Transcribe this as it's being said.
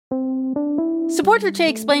Support for Che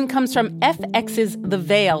Explained comes from FX's The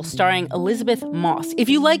Veil, starring Elizabeth Moss. If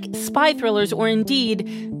you like spy thrillers or indeed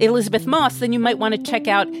Elizabeth Moss, then you might want to check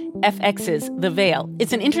out FX's The Veil.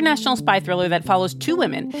 It's an international spy thriller that follows two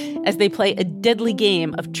women as they play a deadly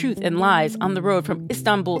game of truth and lies on the road from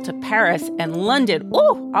Istanbul to Paris and London.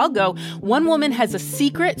 Oh, I'll go. One woman has a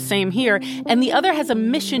secret, same here, and the other has a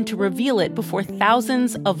mission to reveal it before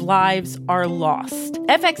thousands of lives are lost.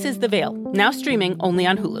 FX's The Veil, now streaming only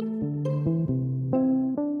on Hulu.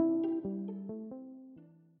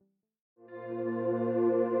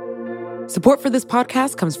 Support for this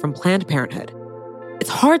podcast comes from Planned Parenthood. It's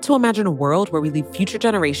hard to imagine a world where we leave future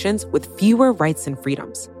generations with fewer rights and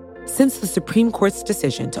freedoms. Since the Supreme Court's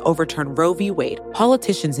decision to overturn Roe v. Wade,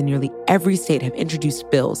 politicians in nearly every state have introduced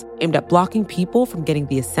bills aimed at blocking people from getting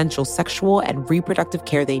the essential sexual and reproductive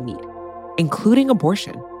care they need, including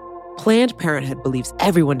abortion. Planned Parenthood believes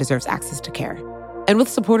everyone deserves access to care. And with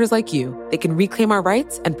supporters like you, they can reclaim our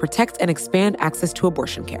rights and protect and expand access to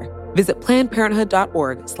abortion care. Visit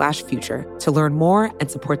PlannedParenthood.org/future to learn more and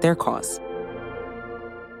support their cause.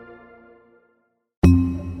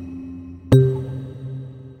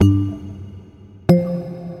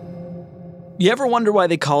 You ever wonder why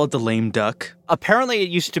they call it the lame duck? Apparently, it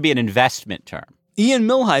used to be an investment term. Ian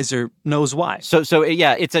Millhiser knows why. So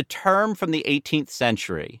yeah, it's a term from the 18th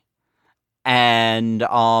century. And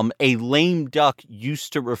a lame duck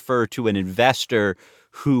used to refer to an investor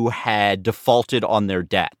who had defaulted on their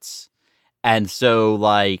debts. And so,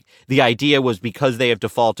 like, the idea was because they have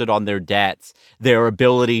defaulted on their debts, their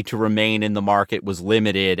ability to remain in the market was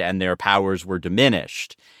limited and their powers were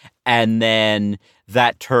diminished. And then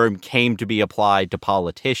that term came to be applied to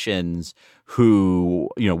politicians who,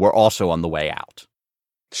 were also on the way out.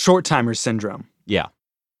 Short-timer syndrome. Yeah.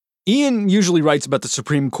 Ian usually writes about the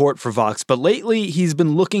Supreme Court for Vox, but lately he's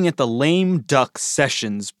been looking at the lame duck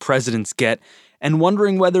sessions presidents get and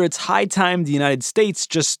wondering whether it's high time the United States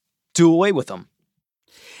just do away with them.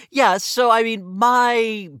 Yeah, so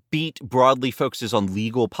my beat broadly focuses on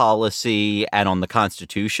legal policy and on the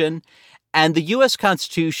Constitution. And the U.S.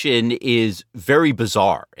 Constitution is very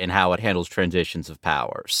bizarre in how it handles transitions of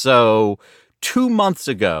power. So 2 months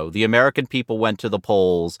ago, the American people went to the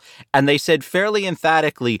polls and they said fairly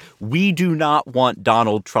emphatically, we do not want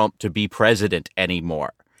Donald Trump to be president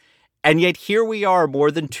anymore. And yet here we are more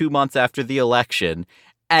than 2 months after the election,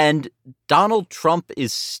 and Donald Trump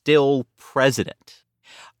is still president.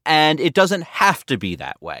 And it doesn't have to be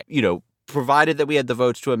that way. Provided that we had the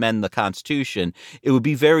votes to amend the Constitution, it would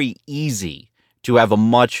be very easy to have a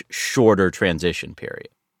much shorter transition period.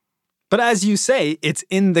 But as you say, it's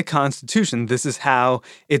in the Constitution. This is how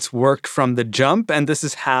it's worked from the jump, and this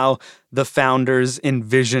is how the founders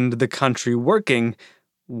envisioned the country working.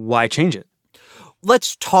 Why change it?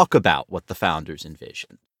 Let's talk about what the founders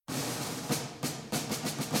envisioned.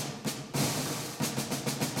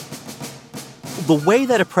 The way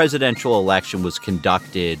that a presidential election was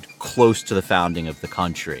conducted close to the founding of the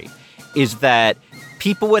country is that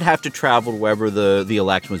people would have to travel wherever the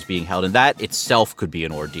election was being held, and that itself could be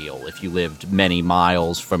an ordeal if you lived many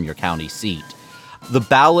miles from your county seat. The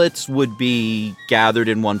ballots would be gathered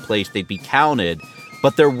in one place, they'd be counted,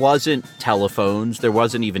 but there wasn't telephones, there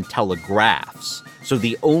wasn't even telegraphs. So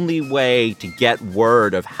the only way to get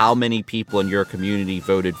word of how many people in your community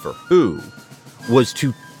voted for who was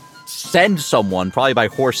to send someone, probably by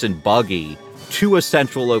horse and buggy, to a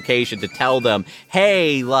central location to tell them,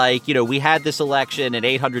 hey, we had this election and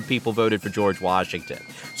 800 people voted for George Washington.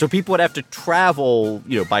 So people would have to travel,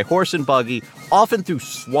 by horse and buggy, often through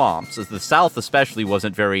swamps, as the South especially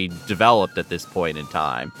wasn't very developed at this point in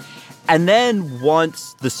time. And then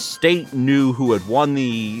once the state knew who had won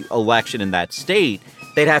the election in that state,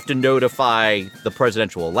 they'd have to notify the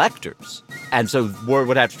presidential electors. And so word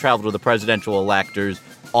would have to travel to the presidential electors,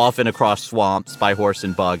 often across swamps by horse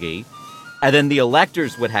and buggy. And then the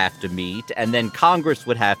electors would have to meet, and then Congress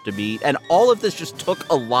would have to meet. And all of this just took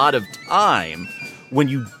a lot of time when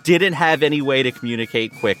you didn't have any way to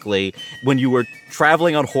communicate quickly, when you were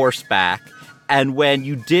traveling on horseback, and when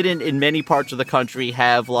you didn't, in many parts of the country,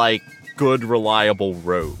 have, good, reliable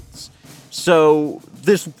roads. So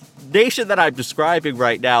this nation that I'm describing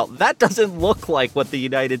right now, that doesn't look like what the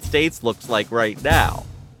United States looks like right now.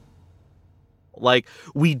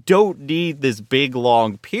 We don't need this big,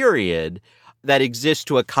 long period that exists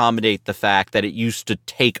to accommodate the fact that it used to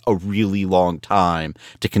take a really long time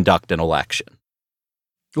to conduct an election.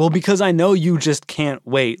 Well, because I know you just can't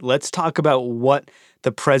wait, let's talk about what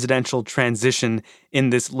the presidential transition in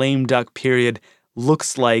this lame duck period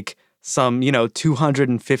looks like some,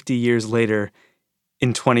 250 years later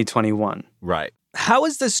in 2021. Right. How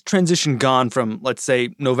has this transition gone from, let's say,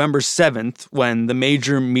 November 7th, when the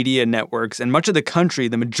major media networks and much of the country,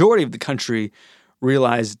 the majority of the country,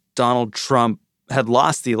 realized Donald Trump had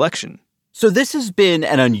lost the election? So this has been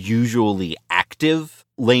an unusually active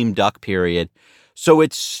lame duck period. So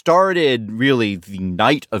it started really the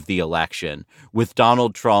night of the election with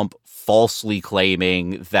Donald Trump falsely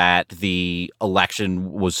claiming that the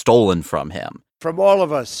election was stolen from him. From all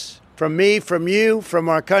of us, from me, from you, from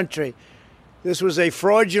our country, this was a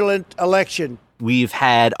fraudulent election. We've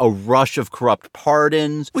had a rush of corrupt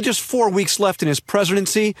pardons. With just 4 weeks left in his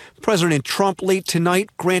presidency, President Trump late tonight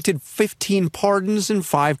granted 15 pardons and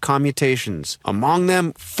 5 commutations. Among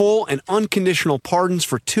them, full and unconditional pardons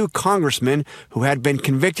for 2 congressmen who had been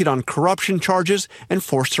convicted on corruption charges and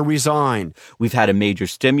forced to resign. We've had a major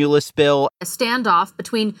stimulus bill. A standoff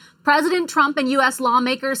between President Trump and U.S.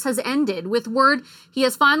 lawmakers has ended with word he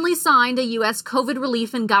has finally signed a U.S. COVID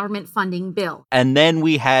relief and government funding bill. And then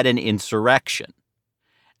we had an insurrection.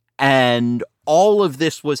 And all of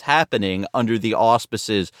this was happening under the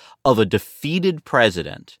auspices of a defeated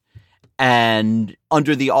president and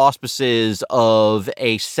under the auspices of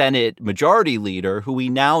a Senate majority leader who we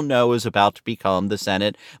now know is about to become the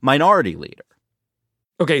Senate minority leader.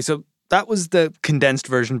 Okay, so that was the condensed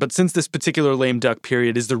version. But since this particular lame duck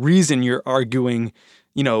period is the reason you're arguing,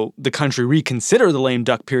 the country reconsider the lame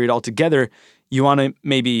duck period altogether, you want to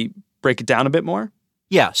maybe break it down a bit more?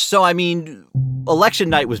 Yeah. So, election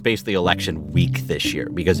night was basically election week this year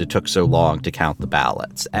because it took so long to count the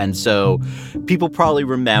ballots. And so people probably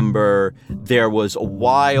remember there was a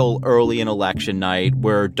while early in election night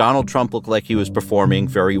where Donald Trump looked like he was performing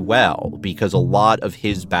very well because a lot of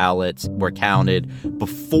his ballots were counted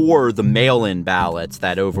before the mail-in ballots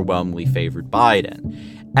that overwhelmingly favored Biden.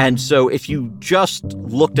 And so if you just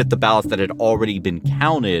looked at the ballots that had already been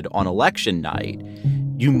counted on election night,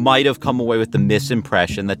 you might have come away with the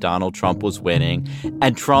misimpression that Donald Trump was winning.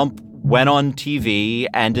 And Trump went on TV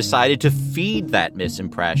and decided to feed that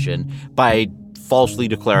misimpression by falsely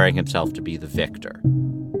declaring himself to be the victor.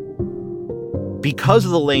 Because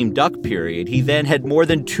of the lame duck period, he then had more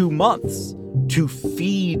than 2 months to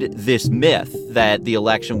feed this myth that the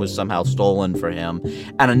election was somehow stolen from him.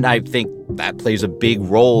 And I think that plays a big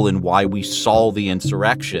role in why we saw the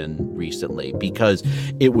insurrection recently, because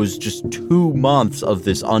it was just 2 months of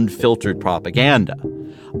this unfiltered propaganda.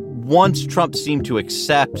 Once Trump seemed to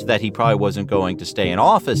accept that he probably wasn't going to stay in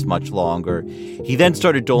office much longer, he then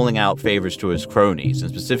started doling out favors to his cronies, and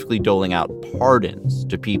specifically doling out pardons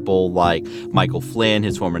to people like Michael Flynn,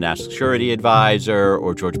 his former national security advisor,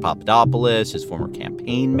 or George Papadopoulos, his former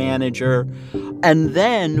campaign manager. And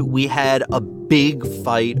then we had a big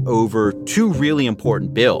fight over 2 really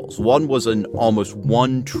important bills. One was an almost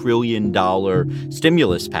 $1 trillion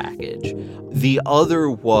stimulus package. The other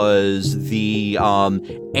was the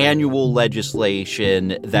annual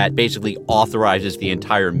legislation that basically authorizes the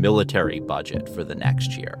entire military budget for the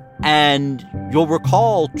next year. And you'll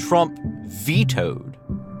recall Trump vetoed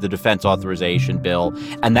the defense authorization bill,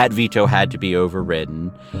 and that veto had to be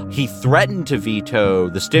overridden. He threatened to veto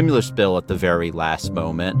the stimulus bill at the very last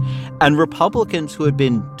moment, and Republicans who had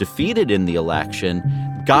been defeated in the election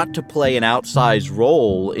got to play an outsized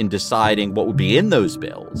role in deciding what would be in those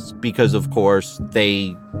bills because, of course,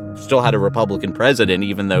 they still had a Republican president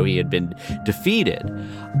even though he had been defeated.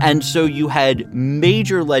 And so you had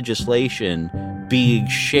major legislation being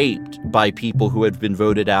shaped by people who had been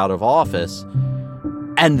voted out of office.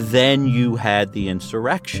 And then you had the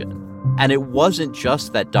insurrection. And it wasn't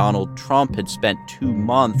just that Donald Trump had spent 2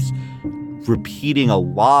 months repeating a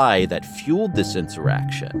lie that fueled this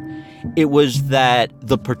insurrection. It was that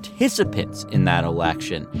the participants in that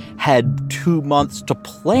election had 2 months to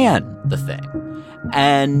plan the thing.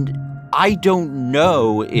 And I don't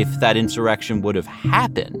know if that insurrection would have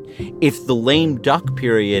happened if the lame duck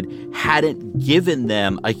period hadn't given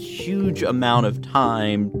them a huge amount of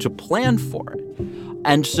time to plan for it.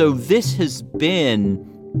 And so this has been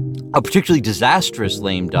a particularly disastrous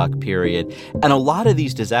lame duck period. And a lot of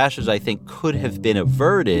these disasters, I think, could have been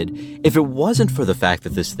averted if it wasn't for the fact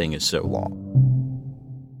that this thing is so long.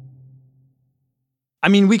 I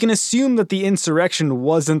mean, we can assume that the insurrection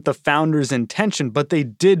wasn't the founders' intention, but they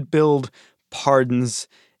did build pardons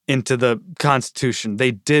into the Constitution.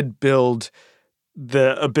 They did build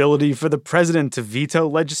the ability for the president to veto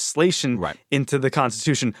legislation into the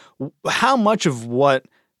Constitution. How much of what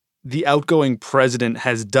the outgoing president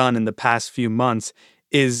has done in the past few months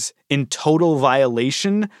is in total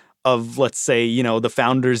violation of, let's say, the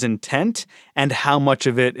founders' intent, and how much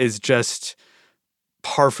of it is just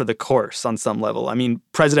par for the course on some level. I mean,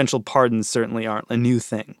 presidential pardons certainly aren't a new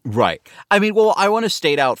thing. Right. I mean, well, I want to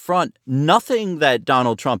state out front, nothing that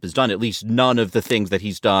Donald Trump has done, at least none of the things that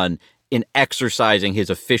he's done in exercising his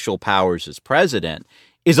official powers as president,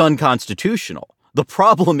 is unconstitutional. The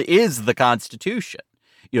problem is the Constitution.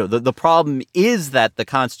 The problem is that the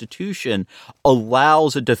Constitution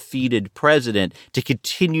allows a defeated president to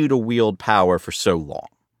continue to wield power for so long.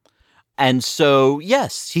 And so,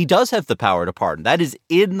 yes, he does have the power to pardon. That is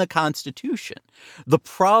in the Constitution. The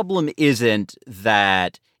problem isn't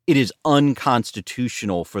that it is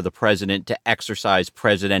unconstitutional for the president to exercise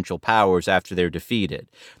presidential powers after they're defeated.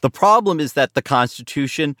 The problem is that the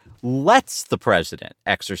Constitution lets the president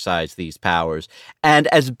exercise these powers. And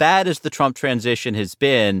as bad as the Trump transition has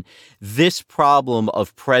been, this problem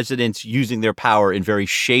of presidents using their power in very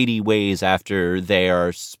shady ways after they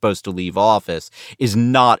are supposed to leave office is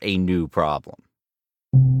not a new problem.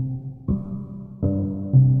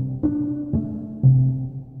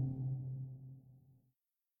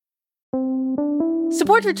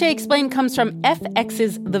 Support for Jay Explained comes from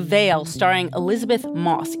FX's The Veil, starring Elizabeth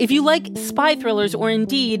Moss. If you like spy thrillers or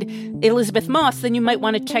indeed Elizabeth Moss, then you might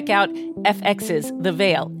want to check out FX's The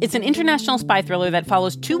Veil. It's an international spy thriller that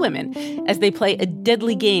follows two women as they play a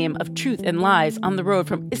deadly game of truth and lies on the road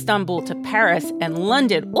from Istanbul to Paris and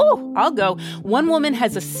London. Oh, I'll go. One woman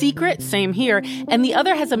has a secret, same here, and the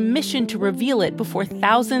other has a mission to reveal it before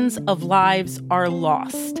thousands of lives are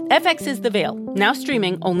lost. FX's The Veil, now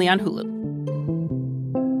streaming only on Hulu.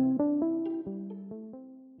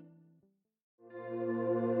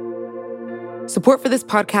 Support for this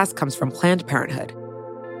podcast comes from Planned Parenthood.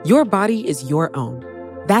 Your body is your own.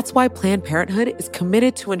 That's why Planned Parenthood is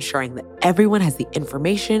committed to ensuring that everyone has the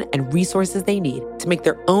information and resources they need to make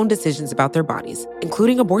their own decisions about their bodies,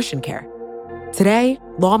 including abortion care. Today,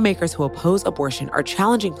 lawmakers who oppose abortion are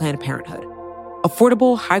challenging Planned Parenthood.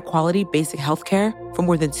 Affordable, high-quality basic health care for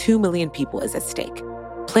more than 2 million people is at stake.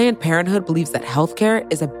 Planned Parenthood believes that health care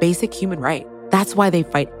is a basic human right. That's why they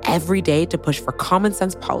fight every day to push for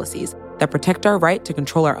common-sense policies that protect our right to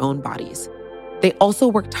control our own bodies. They also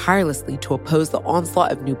work tirelessly to oppose the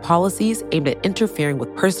onslaught of new policies aimed at interfering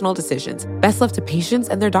with personal decisions best left to patients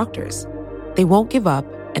and their doctors. They won't give up,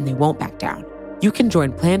 and they won't back down. You can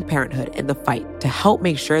join Planned Parenthood in the fight to help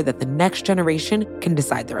make sure that the next generation can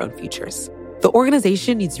decide their own futures. The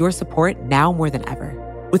organization needs your support now more than ever.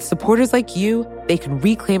 With supporters like you, they can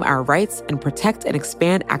reclaim our rights and protect and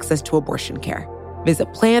expand access to abortion care. Visit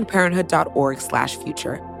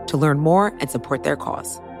PlannedParenthood.org/future to learn more and support their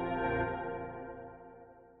cause.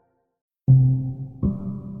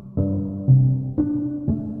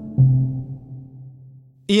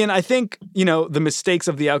 Ian, I think, the mistakes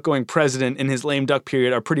of the outgoing president in his lame duck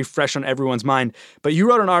period are pretty fresh on everyone's mind. But you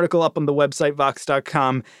wrote an article up on the website,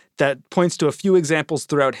 Vox.com, that points to a few examples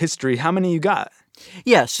throughout history. How many you got?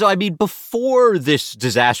 Yeah, so I mean, before this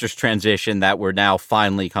disastrous transition that we're now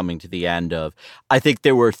finally coming to the end of, I think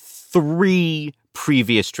there were 3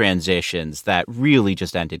 previous transitions that really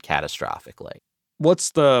just ended catastrophically.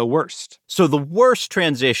 What's the worst? So the worst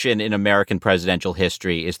transition in American presidential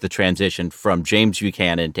history is the transition from James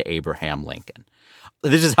Buchanan to Abraham Lincoln.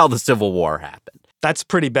 This is how the Civil War happened. That's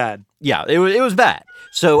pretty bad. Yeah, it was bad.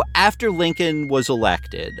 So after Lincoln was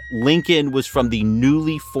elected, Lincoln was from the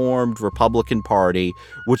newly formed Republican Party,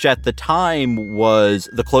 which at the time was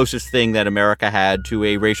the closest thing that America had to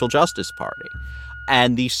a racial justice party.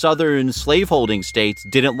 And the southern slaveholding states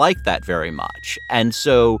didn't like that very much. And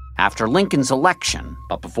so after Lincoln's election,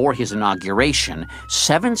 but before his inauguration,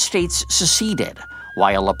 7 states seceded,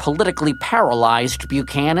 while a politically paralyzed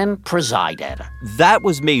Buchanan presided. That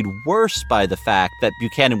was made worse by the fact that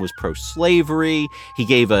Buchanan was pro-slavery. He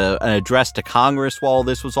gave an address to Congress while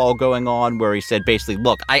this was all going on, where he said basically,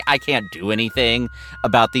 look, I can't do anything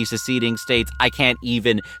about these seceding states. I can't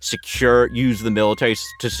even use the military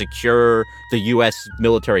to secure the U.S.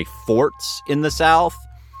 military forts in the South.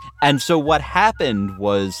 And so what happened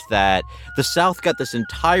was that the South got this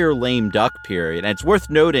entire lame duck period. And it's worth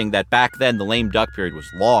noting that back then, the lame duck period was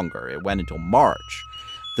longer. It went until March.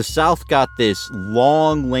 The South got this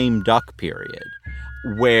long lame duck period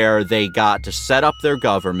where they got to set up their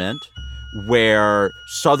government, where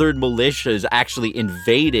Southern militias actually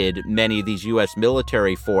invaded many of these U.S.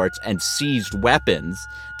 military forts and seized weapons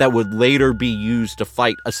that would later be used to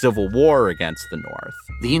fight a civil war against the North.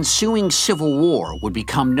 The ensuing Civil War would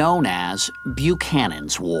become known as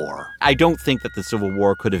Buchanan's War. I don't think that the Civil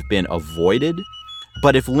War could have been avoided,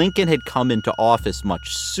 but if Lincoln had come into office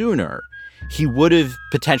much sooner, he would have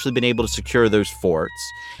potentially been able to secure those forts.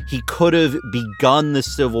 He could have begun the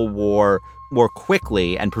Civil War more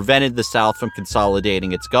quickly and prevented the South from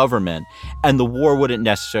consolidating its government, and the war wouldn't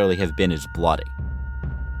necessarily have been as bloody.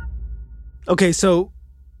 Okay, so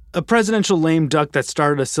a presidential lame duck that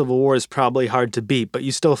started a civil war is probably hard to beat, but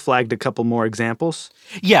you still flagged a couple more examples?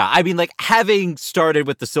 Yeah, I mean, like, having started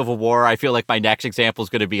with the Civil War, I feel like my next example is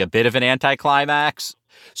going to be a bit of an anticlimax.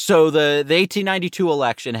 So the 1892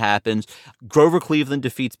 election happens. Grover Cleveland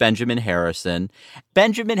defeats Benjamin Harrison.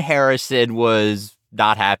 Benjamin Harrison was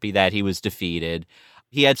not happy that he was defeated.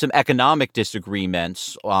 He had some economic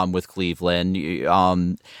disagreements with Cleveland.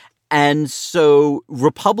 And so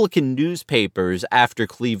Republican newspapers, after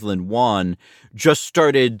Cleveland won, just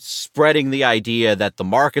started spreading the idea that the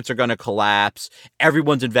markets are going to collapse,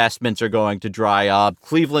 everyone's investments are going to dry up,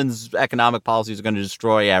 Cleveland's economic policies are going to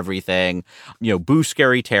destroy everything, boo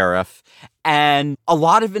scary tariff. And a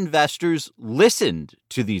lot of investors listened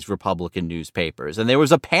to these Republican newspapers, and there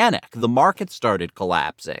was a panic. The market started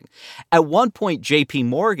collapsing. At one point, J.P.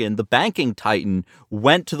 Morgan, the banking titan,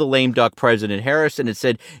 went to the lame duck President Harrison and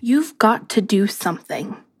said, "You've got to do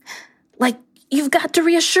something. You've got to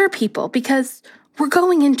reassure people because we're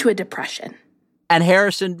going into a depression." And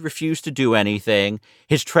Harrison refused to do anything.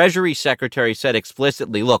 His Treasury Secretary said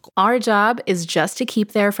explicitly, look, our job is just to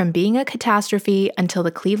keep there from being a catastrophe until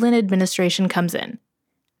the Cleveland administration comes in.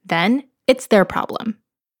 Then it's their problem.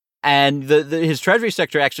 And his Treasury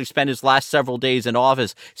Secretary actually spent his last several days in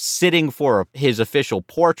office sitting for his official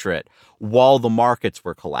portrait while the markets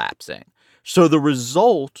were collapsing. So the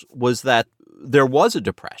result was that there was a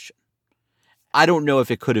depression. I don't know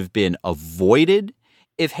if it could have been avoided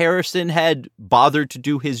if Harrison had bothered to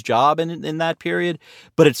do his job in that period,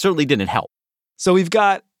 but it certainly didn't help. So we've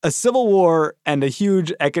got a civil war and a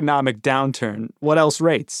huge economic downturn. What else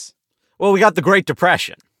rates? Well, we got the Great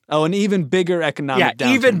Depression. Oh, an even bigger economic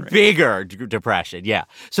downturn. Even bigger depression, yeah.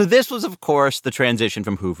 So this was, of course, the transition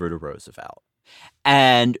from Hoover to Roosevelt.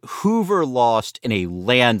 And Hoover lost in a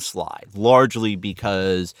landslide, largely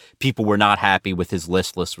because people were not happy with his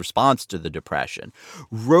listless response to the Depression.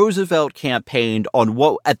 Roosevelt campaigned on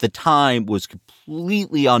what at the time was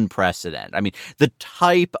completely unprecedented. I mean, the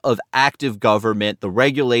type of active government, the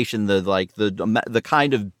regulation, the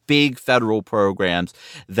kind of big federal programs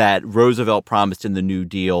that Roosevelt promised in the New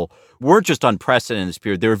Deal weren't just unprecedented in this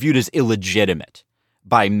period. They were viewed as illegitimate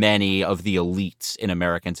by many of the elites in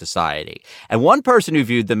American society. And one person who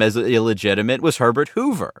viewed them as illegitimate was Herbert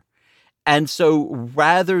Hoover. And so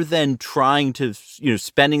rather than trying to,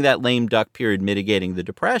 spending that lame duck period mitigating the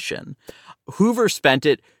Depression, Hoover spent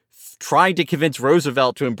it trying to convince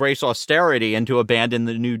Roosevelt to embrace austerity and to abandon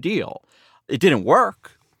the New Deal. It didn't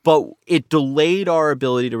work, but it delayed our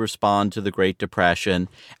ability to respond to the Great Depression.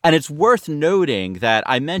 And it's worth noting that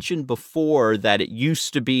I mentioned before that it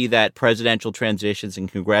used to be that presidential transitions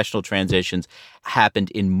and congressional transitions happened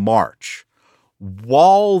in March.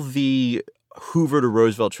 While the Hoover to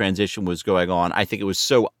Roosevelt transition was going on, I think it was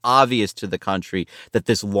so obvious to the country that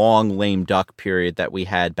this long lame duck period that we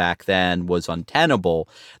had back then was untenable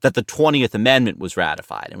that the 20th Amendment was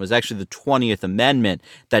ratified. And it was actually the 20th Amendment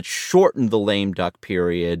that shortened the lame duck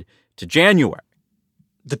period to January.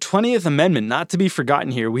 The 20th Amendment, not to be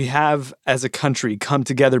forgotten here, we have as a country come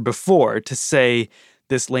together before to say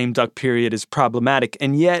this lame duck period is problematic,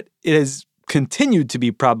 and yet it has continued to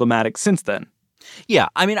be problematic since then. Yeah,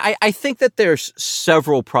 I mean, I think that there's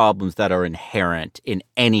several problems that are inherent in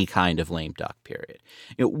any kind of lame duck period.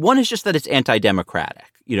 One is just that it's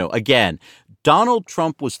anti-democratic. Again, Donald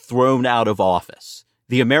Trump was thrown out of office.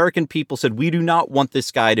 The American people said, we do not want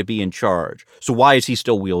this guy to be in charge. So why is he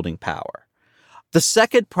still wielding power? The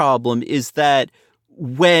second problem is that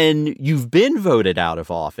when you've been voted out of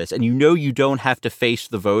office and you don't have to face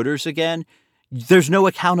the voters again, there's no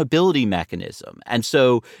accountability mechanism. And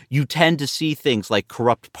so you tend to see things like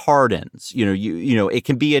corrupt pardons. It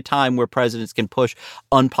can be a time where presidents can push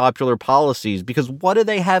unpopular policies because what do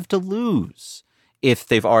they have to lose if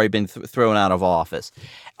they've already been thrown out of office?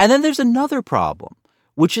 And then there's another problem,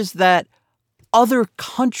 which is that other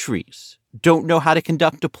countries don't know how to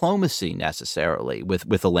conduct diplomacy necessarily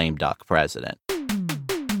with a lame duck president.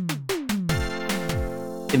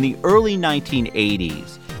 In the early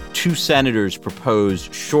 1980s, two senators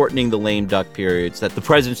proposed shortening the lame duck periods that the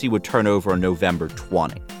presidency would turn over on November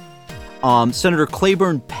 20. Senator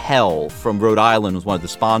Claiborne Pell from Rhode Island was one of the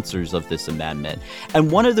sponsors of this amendment.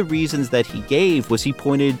 And one of the reasons that he gave was he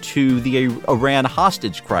pointed to the Iran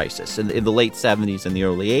hostage crisis in the late 70s and the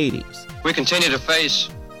early 80s. We continue to face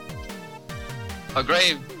a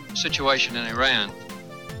grave situation in Iran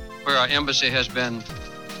where our embassy has been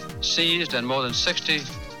seized and more than 60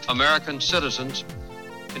 American citizens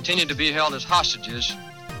continue to be held as hostages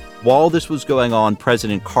While this was going on,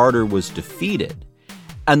 President Carter was defeated.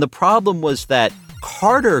 And the problem was that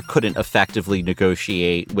Carter couldn't effectively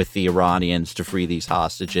negotiate with the Iranians to free these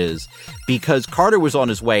hostages because Carter was on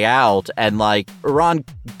his way out, and Iran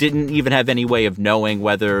didn't even have any way of knowing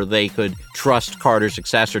whether they could trust Carter's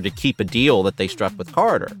successor to keep a deal that they struck with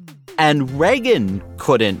Carter. And Reagan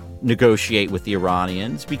couldn't negotiate with the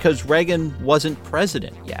Iranians because Reagan wasn't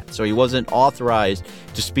president yet. So he wasn't authorized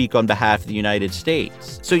to speak on behalf of the United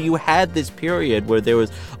States. So you had this period where there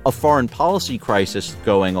was a foreign policy crisis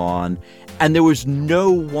going on, and there was no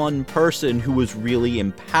one person who was really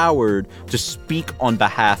empowered to speak on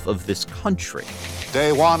behalf of this country.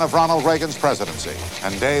 Day one of Ronald Reagan's presidency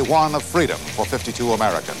and day one of freedom for 52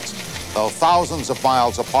 Americans. Though thousands of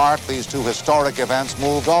miles apart, these two historic events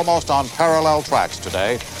moved almost on parallel tracks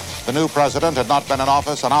today. The new president had not been in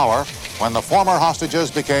office an hour when the former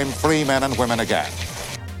hostages became free men and women again.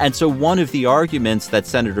 And so one of the arguments that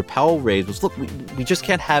Senator Powell raised was, look, we just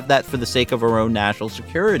can't have that for the sake of our own national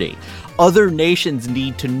security. Other nations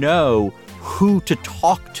need to know who to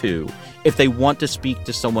talk to if they want to speak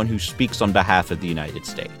to someone who speaks on behalf of the United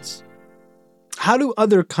States. How do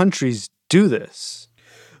other countries do this?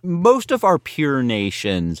 Most of our peer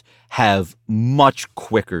nations have much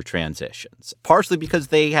quicker transitions, partially because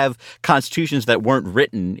they have constitutions that weren't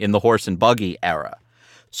written in the horse and buggy era.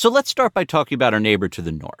 So let's start by talking about our neighbor to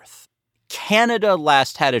the north. Canada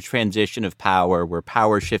last had a transition of power where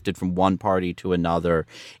power shifted from one party to another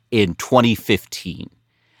in 2015.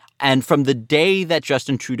 And from the day that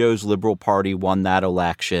Justin Trudeau's Liberal Party won that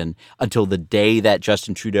election until the day that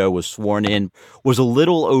Justin Trudeau was sworn in was a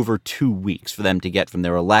little over 2 weeks for them to get from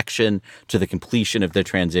their election to the completion of their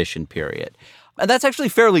transition period. And that's actually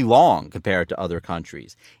fairly long compared to other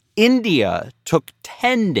countries. India took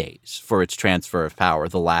 10 days for its transfer of power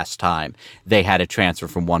the last time they had a transfer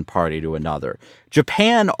from one party to another.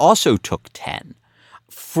 Japan also took 10.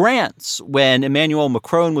 France, when Emmanuel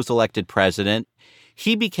Macron was elected president,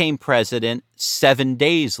 he became president 7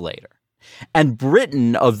 days later. And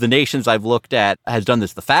Britain, of the nations I've looked at, has done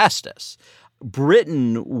this the fastest.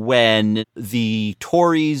 Britain, when the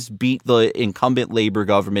Tories beat the incumbent Labour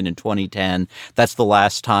government in 2010, that's the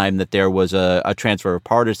last time that there was a transfer of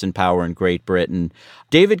partisan power in Great Britain.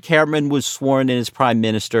 David Cameron was sworn in as prime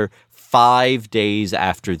minister 5 days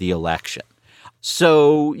after the election.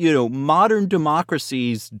 So, modern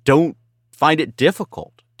democracies don't find it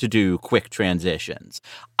difficult to do quick transitions.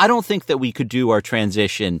 I don't think that we could do our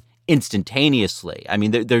transition instantaneously. I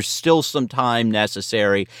mean, there's still some time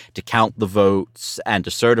necessary to count the votes and to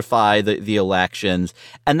certify the elections.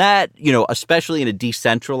 And that, especially in a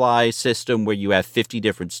decentralized system where you have 50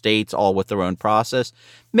 different states all with their own process,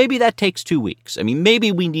 maybe that takes 2 weeks. I mean,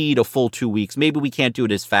 maybe we need a full 2 weeks. Maybe we can't do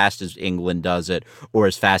it as fast as England does it or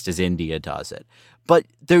as fast as India does it. But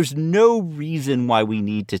there's no reason why we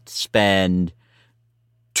need to spend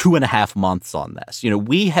 2.5 months on this.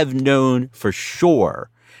 We have known for sure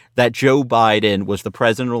that Joe Biden was the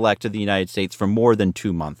president-elect of the United States for more than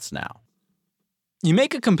 2 months now. You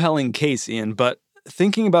make a compelling case, Ian, but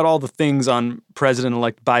thinking about all the things on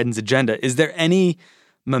President-elect Biden's agenda, is there any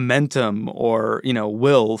momentum or,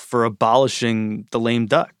 will for abolishing the lame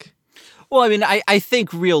duck? Well, I mean, I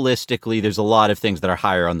think realistically, there's a lot of things that are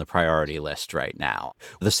higher on the priority list right now.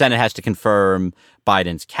 The Senate has to confirm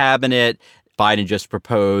Biden's cabinet. Biden just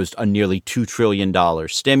proposed a nearly $2 trillion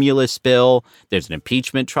stimulus bill. There's an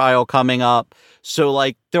impeachment trial coming up. So,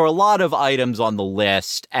 there are a lot of items on the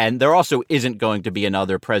list, and there also isn't going to be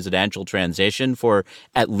another presidential transition for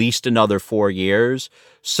at least another 4 years.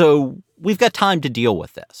 So we've got time to deal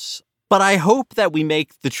with this. But I hope that we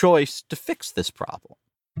make the choice to fix this problem.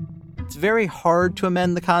 It's very hard to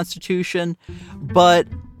amend the Constitution, but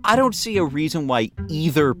I don't see a reason why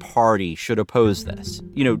either party should oppose this.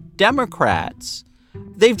 Democrats,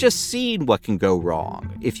 they've just seen what can go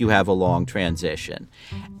wrong if you have a long transition.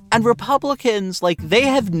 And Republicans, they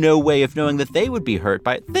have no way of knowing that they would be hurt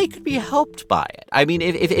by it. They could be helped by it. I mean,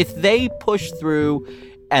 if they push through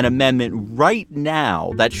an amendment right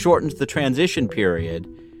now that shortens the transition period,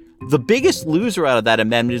 the biggest loser out of that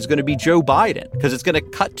amendment is going to be Joe Biden because it's going to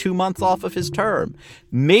cut 2 months off of his term.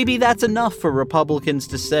 Maybe that's enough for Republicans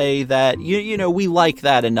to say that, we like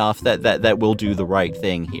that enough that we'll do the right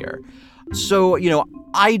thing here. So,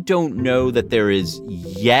 I don't know that there is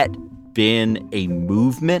yet been a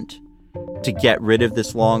movement to get rid of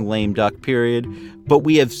this long lame duck period, but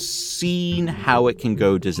we have seen how it can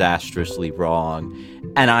go disastrously wrong.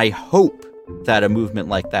 And I hope that a movement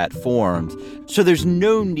like that forms. So there's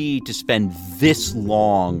no need to spend this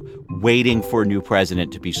long waiting for a new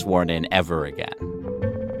president to be sworn in ever again.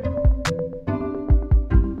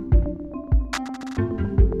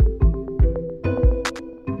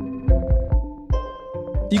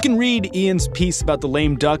 You can read Ian's piece about the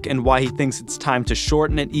lame duck and why he thinks it's time to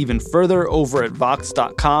shorten it even further over at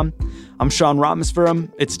Vox.com. I'm Sean Rameswaram.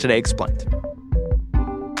 It's Today Explained.